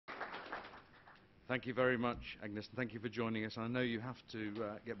Thank you very much, Agnes, and thank you for joining us. I know you have to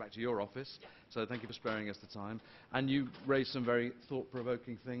get back to your office, so thank you for sparing us the time. And you raised some very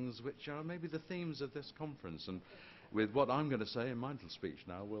thought-provoking things, which are maybe the themes of this conference. And with what I'm going to say in my little speech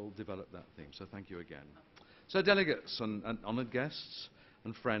now, we'll develop that theme. So thank you again. So delegates and honoured guests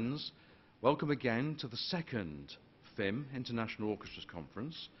and friends, welcome again to the second FIM International Orchestras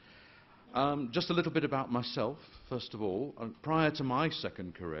Conference. Just a little bit about myself, first of all. Prior to my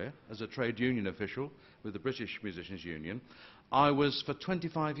second career as a trade union official with the British Musicians Union, I was for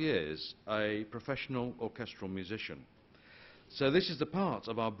 25 years a professional orchestral musician. So this is the part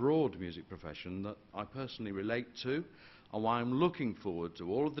of our broad music profession that I personally relate to, and why I'm looking forward to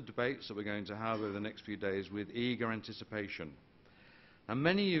all of the debates that we're going to have over the next few days with eager anticipation. And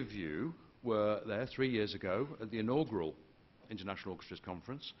many of you were there 3 years ago at the inaugural International Orchestras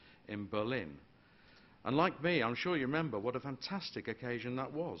Conference in Berlin. And like me, I'm sure you remember what a fantastic occasion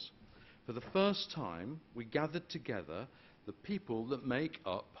that was. For the first time, we gathered together the people that make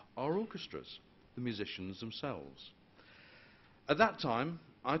up our orchestras, the musicians themselves. At that time,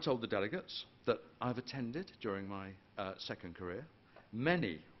 I told the delegates that I've attended during my second career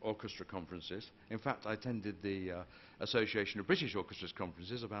many orchestra conferences. In fact, I attended the Association of British Orchestras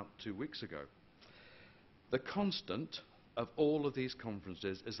conferences about 2 weeks ago. The constant of all of these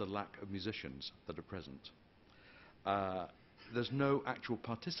conferences is the lack of musicians that are present. There's no actual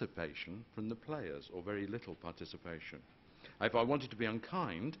participation from the players, or very little participation. If I wanted to be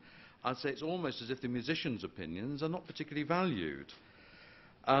unkind, I'd say it's almost as if the musicians' opinions are not particularly valued.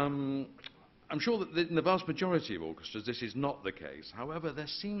 I'm sure that in the vast majority of orchestras this is not the case. However, there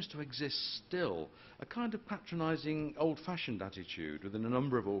seems to exist still a kind of patronising, old-fashioned attitude within a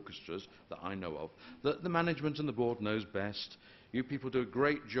number of orchestras that I know of, that the management and the board knows best. You people do a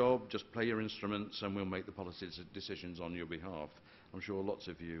great job, just play your instruments and we'll make the policy decisions on your behalf. I'm sure lots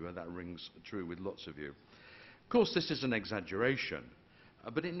of you, that rings true with lots of you. Of course, this is an exaggeration.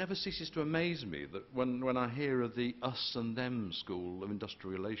 But it never ceases to amaze me that when I hear of the us and them school of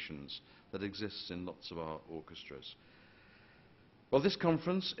industrial relations that exists in lots of our orchestras. Well, this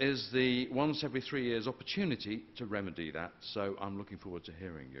conference is the once every 3 years opportunity to remedy that, so I'm looking forward to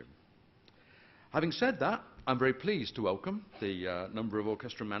hearing you. Having said that, I'm very pleased to welcome the number of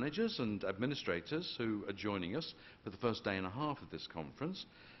orchestra managers and administrators who are joining us for the first day and a half of this conference.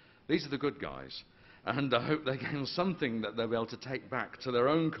 These are the good guys. And I hope they gain something that they'll be able to take back to their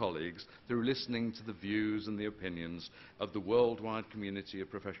own colleagues through listening to the views and the opinions of the worldwide community of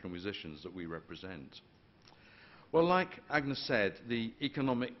professional musicians that we represent. Well, like Agnes said, the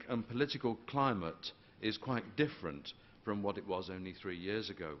economic and political climate is quite different from what it was only 3 years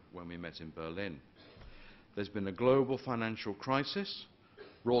ago when we met in Berlin. There's been a global financial crisis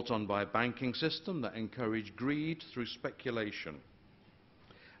brought on by a banking system that encouraged greed through speculation.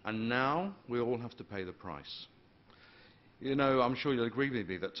 And now we all have to pay the price. You know, I'm sure you'll agree with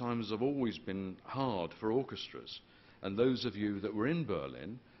me that times have always been hard for orchestras. And those of you that were in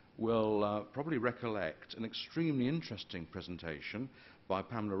Berlin will probably recollect an extremely interesting presentation by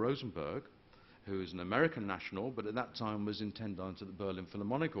Pamela Rosenberg, who is an American national, but at that time was intendant to the Berlin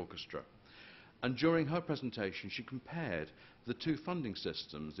Philharmonic Orchestra. And during her presentation, she compared the two funding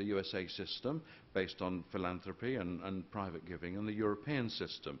systems, the USA system, based on philanthropy and private giving, and the European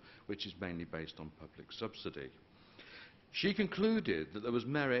system, which is mainly based on public subsidy. She concluded that there was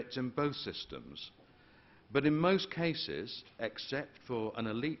merit in both systems, but in most cases, except for an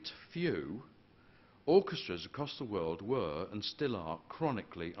elite few, orchestras across the world were and still are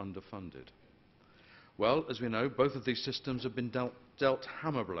chronically underfunded. Well, as we know, both of these systems have been dealt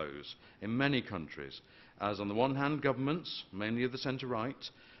hammer blows in many countries, as on the one hand, governments, mainly of the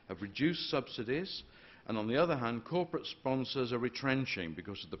centre-right, have reduced subsidies, and on the other hand, corporate sponsors are retrenching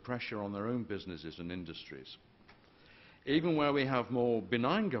because of the pressure on their own businesses and industries. Even where we have more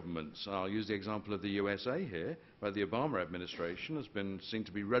benign governments, I'll use the example of the USA here, where the Obama administration has been seen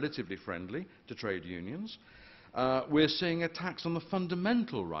to be relatively friendly to trade unions, we're seeing attacks on the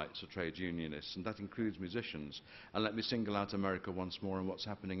fundamental rights of trade unionists, and that includes musicians. And let me single out America once more and what's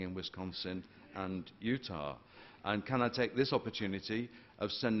happening in Wisconsin and Utah. And can I take this opportunity of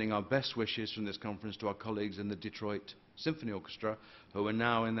sending our best wishes from this conference to our colleagues in the Detroit Symphony Orchestra, who are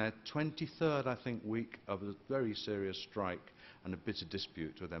now in their 23rd, I think, week of a very serious strike and a bitter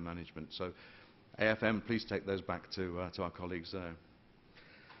dispute with their management. So AFM, please take those back to our colleagues there.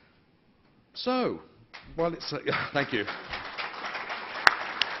 So, well, it's thank you.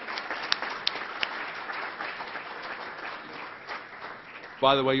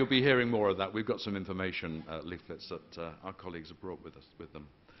 By the way, you'll be hearing more of that. We've got some information leaflets that our colleagues have brought with them.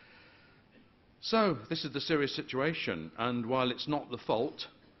 So, this is the serious situation, and while it's not the fault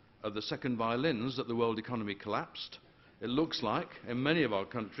of the second violins that the world economy collapsed, it looks like in many of our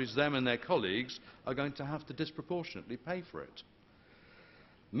countries, them and their colleagues are going to have to disproportionately pay for it.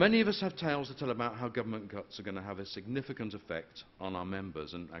 Many of us have tales to tell about how government cuts are going to have a significant effect on our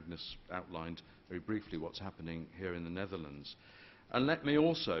members, and Agnes outlined very briefly what's happening here in the Netherlands. And let me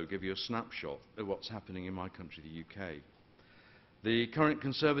also give you a snapshot of what's happening in my country, the UK. The current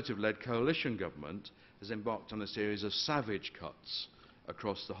Conservative-led coalition government has embarked on a series of savage cuts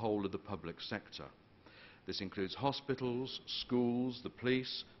across the whole of the public sector. This includes hospitals, schools, the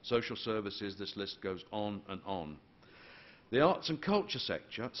police, social services. This list goes on and on. The arts and culture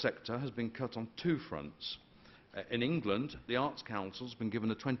sector has been cut on two fronts. In England, the Arts Council has been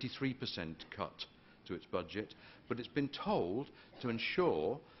given a 23% cut to its budget, but it's been told to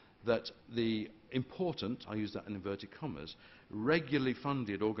ensure that the important, I use that in inverted commas, regularly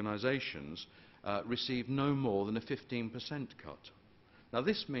funded organisations receive no more than a 15% cut. Now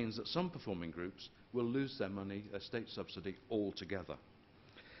this means that some performing groups will lose their money, their state subsidy, altogether.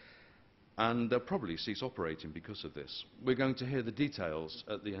 And they'll probably cease operating because of this. We're going to hear the details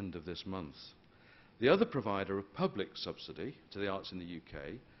at the end of this month. The other provider of public subsidy to the arts in the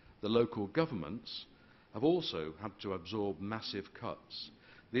UK, the local governments, have also had to absorb massive cuts.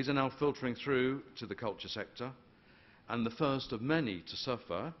 These are now filtering through to the culture sector, and the first of many to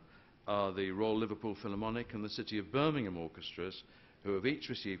suffer are the Royal Liverpool Philharmonic and the City of Birmingham orchestras, who have each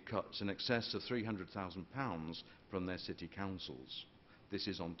received cuts in excess of £300,000 from their city councils. This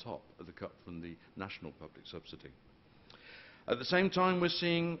is on top of the cut from the national public subsidy. At the same time, we're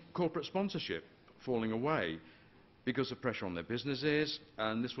seeing corporate sponsorship falling away because of pressure on their businesses,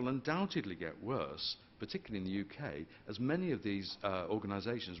 and this will undoubtedly get worse, particularly in the UK, as many of these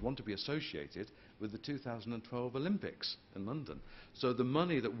organisations want to be associated with the 2012 Olympics in London. So the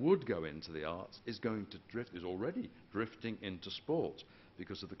money that would go into the arts is going to drift, is already drifting into sport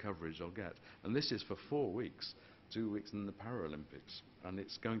because of the coverage they'll get. And this is for 4 weeks, 2 weeks in the Paralympics, and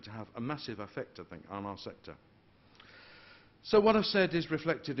it's going to have a massive effect, I think, on our sector. So what I've said is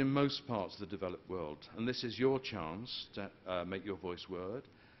reflected in most parts of the developed world, and this is your chance to make your voice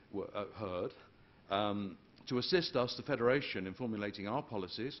heard. To assist us, the Federation, in formulating our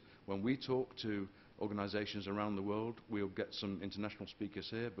policies, when we talk to organisations around the world, we'll get some international speakers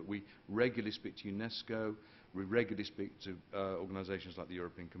here, but we regularly speak to UNESCO, we regularly speak to organisations like the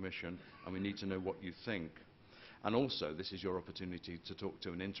European Commission, and we need to know what you think. And also, this is your opportunity to talk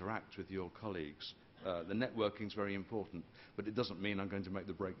to and interact with your colleagues. The networking is very important, but it doesn't mean I'm going to make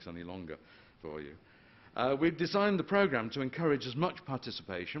the breaks any longer for you. We've designed the programme to encourage as much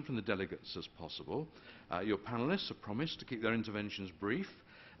participation from the delegates as possible. Your panellists have promised to keep their interventions brief,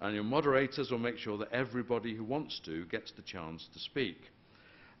 and your moderators will make sure that everybody who wants to gets the chance to speak.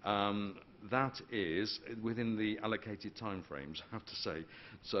 That is within the allocated time frames, I have to say.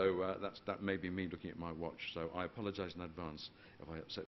 So that may be me looking at my watch, so I apologise in advance if I upset